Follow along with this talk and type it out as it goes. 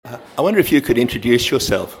I wonder if you could introduce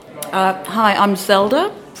yourself. Hi, I'm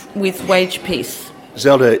Zelda with Wage Peace.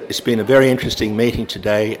 Zelda, it's been a very interesting meeting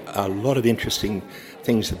today. A lot of interesting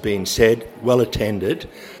things have been said, well attended.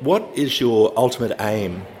 What is your ultimate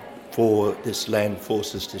aim for this Land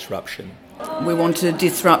Forces disruption? We want to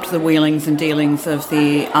disrupt the wheelings and dealings of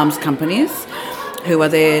the arms companies who are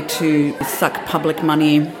there to suck public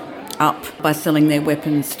money up by selling their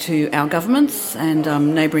weapons to our governments and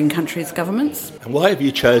neighbouring countries' governments. And why have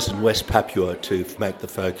you chosen West Papua to make the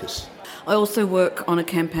focus? I also work on a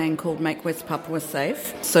campaign called Make West Papua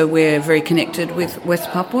Safe. So we're very connected with West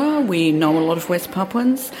Papua. We know a lot of West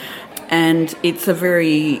Papuans, and it's a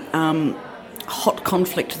very hot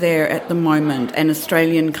conflict there at the moment, and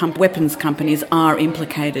Australian weapons companies are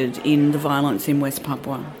implicated in the violence in West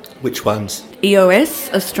Papua. Which ones?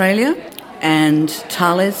 EOS Australia and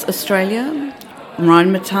Thales Australia,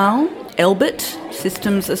 Rheinmetall, Elbit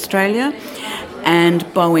Systems Australia, and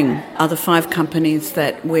Boeing are the 5 companies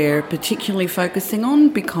that we're particularly focusing on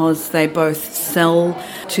because they both sell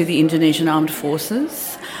to the Indonesian Armed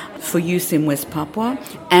Forces for use in West Papua,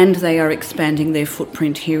 and they are expanding their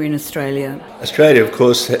footprint here in Australia. Australia, of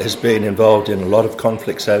course, has been involved in a lot of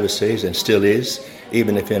conflicts overseas and still is,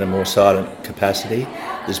 even if in a more silent capacity.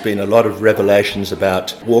 There's been a lot of revelations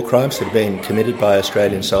about war crimes that have been committed by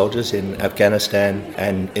Australian soldiers in Afghanistan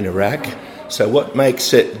and in Iraq. So what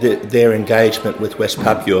makes their engagement with West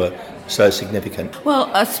Papua so significant?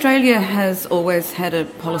 Well, Australia has always had a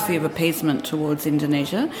policy of appeasement towards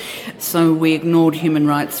Indonesia, so we ignored human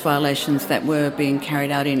rights violations that were being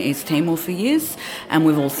carried out in East Timor for years, and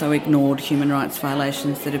we've also ignored human rights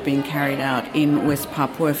violations that have been carried out in West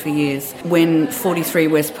Papua for years. When 43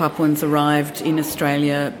 West Papuans arrived in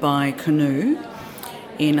Australia by canoe,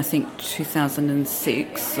 in, I think,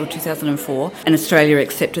 2006 or 2004, and Australia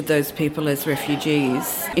accepted those people as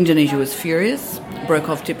refugees. Indonesia was furious, broke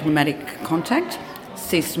off diplomatic contact,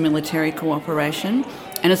 ceased military cooperation,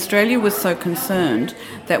 and Australia was so concerned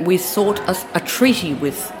that we sought a treaty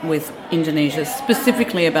with Indonesia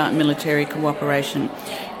specifically about military cooperation.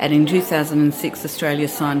 And in 2006, Australia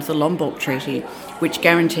signed the Lombok Treaty, which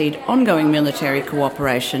guaranteed ongoing military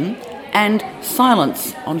cooperation and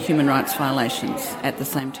silence on human rights violations at the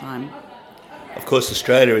same time. Of course,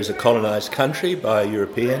 Australia is a colonised country by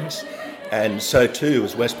Europeans, and so too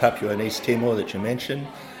was West Papua and East Timor that you mentioned,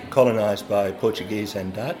 colonised by Portuguese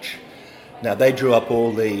and Dutch. Now, they drew up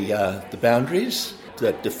all the boundaries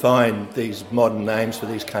that define these modern names for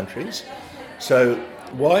these countries. So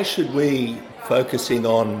why should we focusing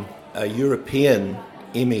on a European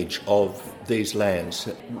image of these lands?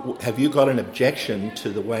 Have you got an objection to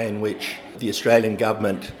the way in which the Australian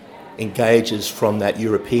government engages from that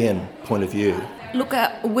European point of view? Look,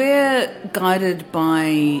 we're guided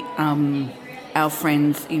by our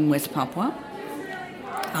friends in West Papua,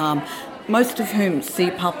 most of whom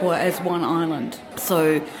see Papua as one island.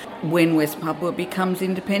 So when West Papua becomes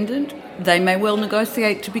independent, they may well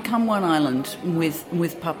negotiate to become one island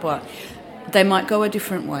with Papua. They might go a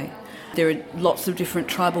different way. There are lots of different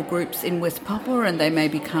tribal groups in West Papua, and they may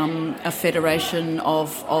become a federation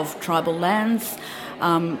of tribal lands.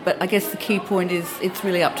 But I guess the key point is it's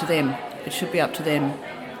really up to them. It should be up to them.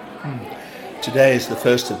 Today is the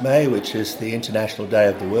 1st of May, which is the International Day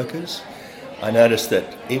of the Workers. I noticed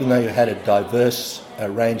that even though you had a diverse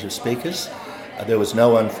range of speakers, there was no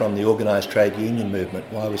one from the organised trade union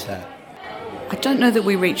movement. Why was that? I don't know that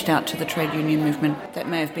we reached out to the trade union movement. That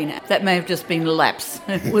may have just been a lapse.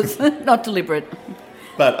 It was not deliberate.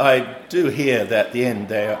 But I do hear that at the end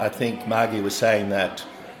there, I think Margie was saying that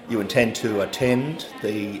you intend to attend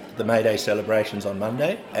the May Day celebrations on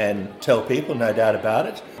Monday and tell people, no doubt about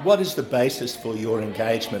it. What is the basis for your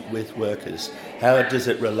engagement with workers? How does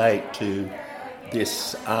it relate to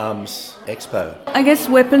this arms expo? I guess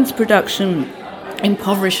weapons production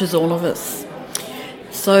impoverishes all of us.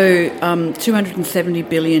 So 270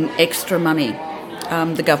 billion extra money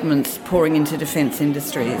the government's pouring into defence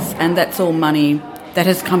industries, and that's all money that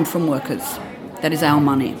has come from workers. That is our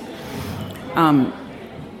money.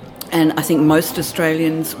 And I think most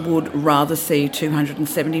Australians would rather see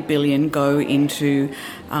 270 billion go into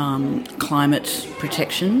climate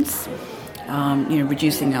protections,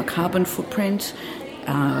 reducing our carbon footprint,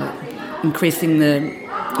 increasing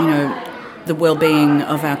the well-being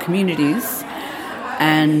of our communities,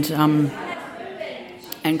 and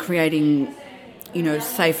creating,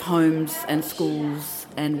 safe homes and schools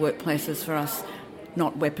and workplaces for us,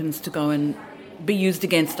 not weapons to go and be used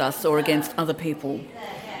against us or against other people.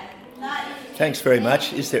 Thanks very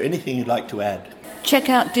much. Is there anything you'd like to add? Check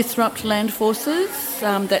out Disrupt Land Forces.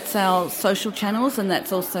 That's our social channels, and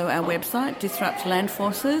that's also our website, Disrupt Land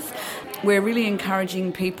Forces. we're really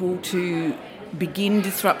encouraging people to begin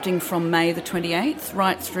disrupting from May the 28th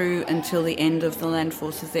right through until the end of the Land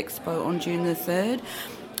Forces Expo on June the 3rd.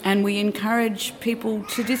 And we encourage people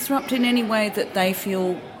to disrupt in any way that they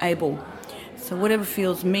feel able. So whatever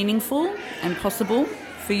feels meaningful and possible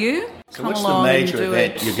for you, So come what's along the and major do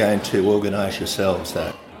event it. you're going to organise yourselves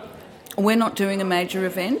then? We're not doing a major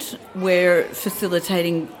event. We're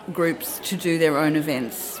facilitating groups to do their own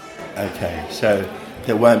events. Okay, so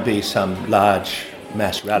there won't be some large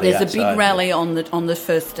mass rally There's a outside? big rally on the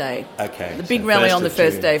first day. Okay. The big so rally 1st on the of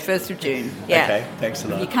first June. day, 1st of June. Yeah. Okay, thanks a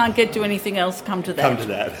lot. If you can't get to anything else, come to that. Come to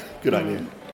that. Good idea.